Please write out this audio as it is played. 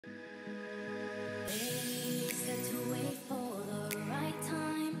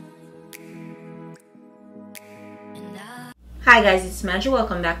Hi guys, it's Maggie.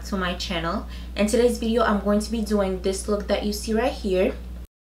 Welcome back to my channel. In today's video, I'm going to be doing this look that you see right here.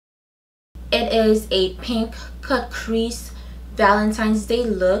 It is a pink cut crease Valentine's Day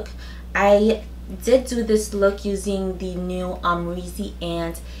look. I did do this look using the new Amrezy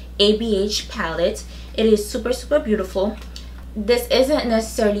and ABH palette. It is super beautiful. This isn't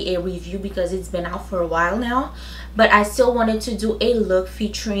necessarily a review because it's been out for a while now, but I still wanted to do a look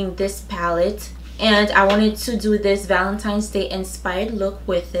featuring this palette, and I wanted to do this Valentine's Day inspired look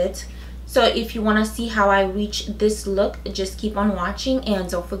with it. So if you want to see how I reach this look, just keep on watching and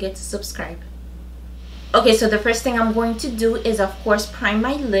don't forget to subscribe. Okay, so the first thing I'm going to do is of course prime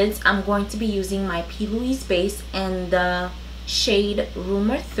my lids. I'm going to be using my P. Louise base in the shade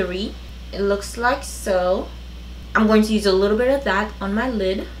Rumor 3. It looks like so. I'm going to use a little bit of that on my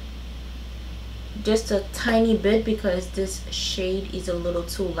lid, just a tiny bit because this shade is a little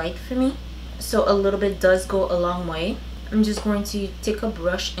too light for me, so a little bit does go a long way. I'm just going to take a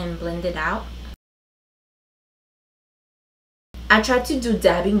brush and blend it out. I try to do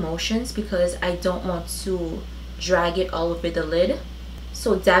dabbing motions because I don't want to drag it all over the lid,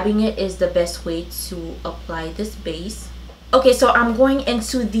 so dabbing it is the best way to apply this base. Okay, so I'm going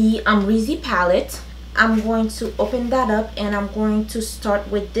into the Amrezy palette. I'm going to open that up and I'm going to start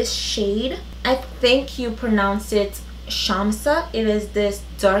with this shade. I think you pronounce it Shamsa. It is this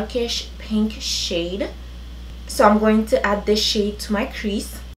darkish pink shade. So I'm going to add this shade to my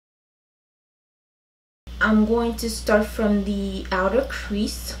crease. I'm going to start from the outer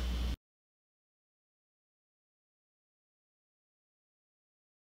crease.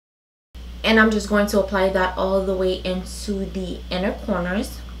 And I'm just going to apply that all the way into the inner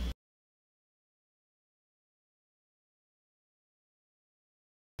corners.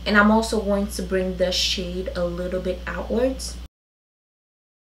 And I'm also going to bring the shade a little bit outwards.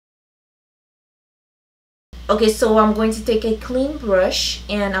 Okay, so I'm going to take a clean brush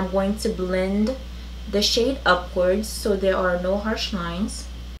and I'm going to blend the shade upwards so there are no harsh lines.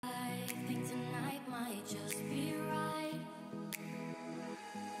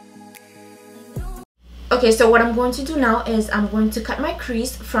 Okay, so what I'm going to do now is I'm going to cut my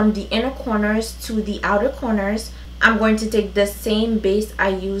crease from the inner corners to the outer corners. I'm going to take the same base I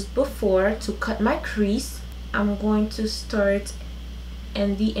used before to cut my crease. I'm going to start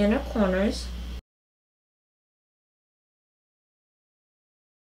in the inner corners.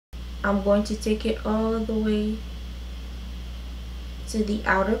 I'm going to take it all the way to the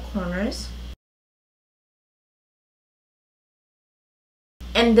outer corners.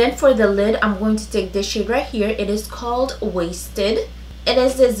 And then for the lid, I'm going to take this shade right here. It is called Wasted. It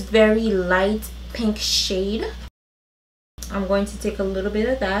is this very light pink shade. I'm going to take a little bit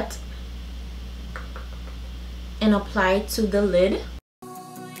of that and apply it to the lid.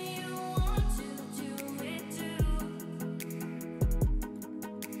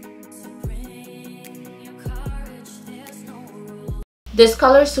 This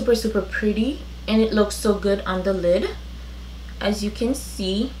color is super pretty and it looks so good on the lid, as you can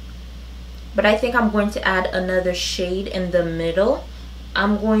see. But I think I'm going to add another shade in the middle.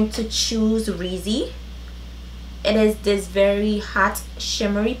 I'm going to choose Reezy. It is this very hot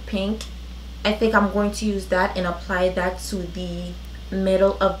shimmery pink. I think I'm going to use that and apply that to the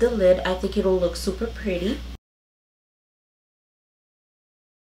middle of the lid. I think it'll look super pretty.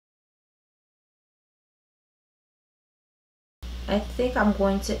 I think I'm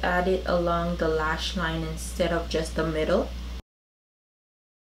going to add it along the lash line instead of just the middle.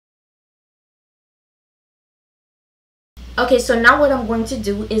 Okay, so now what I'm going to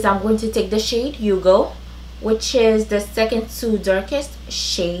do is I'm going to take the shade Hugo, which is the second to darkest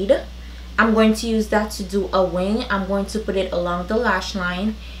shade. I'm going to use that to do a wing. I'm going to put it along the lash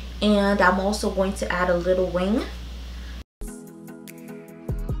line, and I'm also going to add a little wing.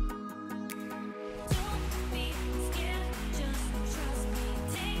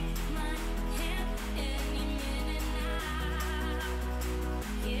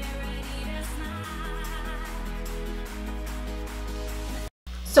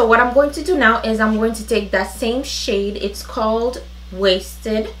 So what I'm going to do now is I'm going to take that same shade, it's called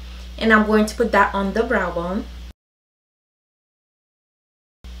Wasted, and I'm going to put that on the brow bone.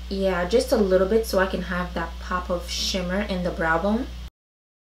 Yeah, just a little bit so I can have that pop of shimmer in the brow bone.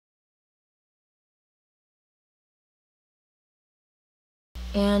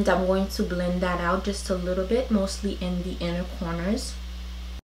 And I'm going to blend that out just a little bit, mostly in the inner corners.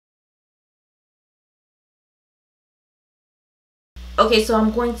 Okay, so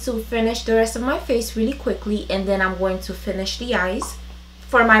I'm going to finish the rest of my face really quickly, and then I'm going to finish the eyes.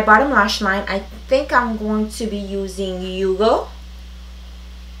 For my bottom lash line, I think I'm going to be using Hugo.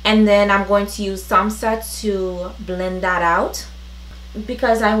 And then I'm going to use some set to blend that out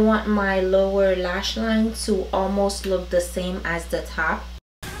because I want my lower lash line to almost look the same as the top.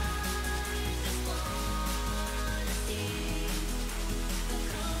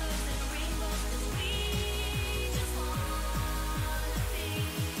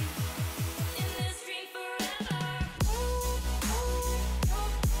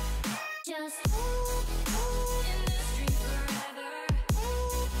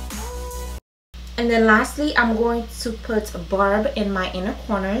 And then lastly, I'm going to put Barb in my inner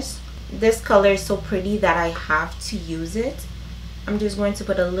corners. This color is so pretty that I have to use it. I'm just going to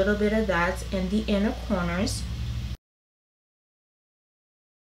put a little bit of that in the inner corners.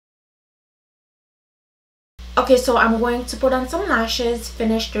 Okay, so I'm going to put on some lashes,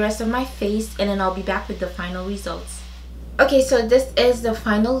 finish the rest of my face, and then I'll be back with the final results. Okay, so this is the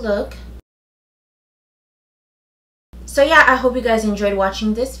final look. So yeah, I hope you guys enjoyed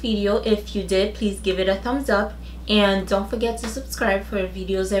watching this video. If you did, please give it a thumbs up. And don't forget to subscribe for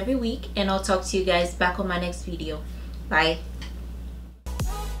videos every week. And I'll talk to you guys back on my next video. Bye.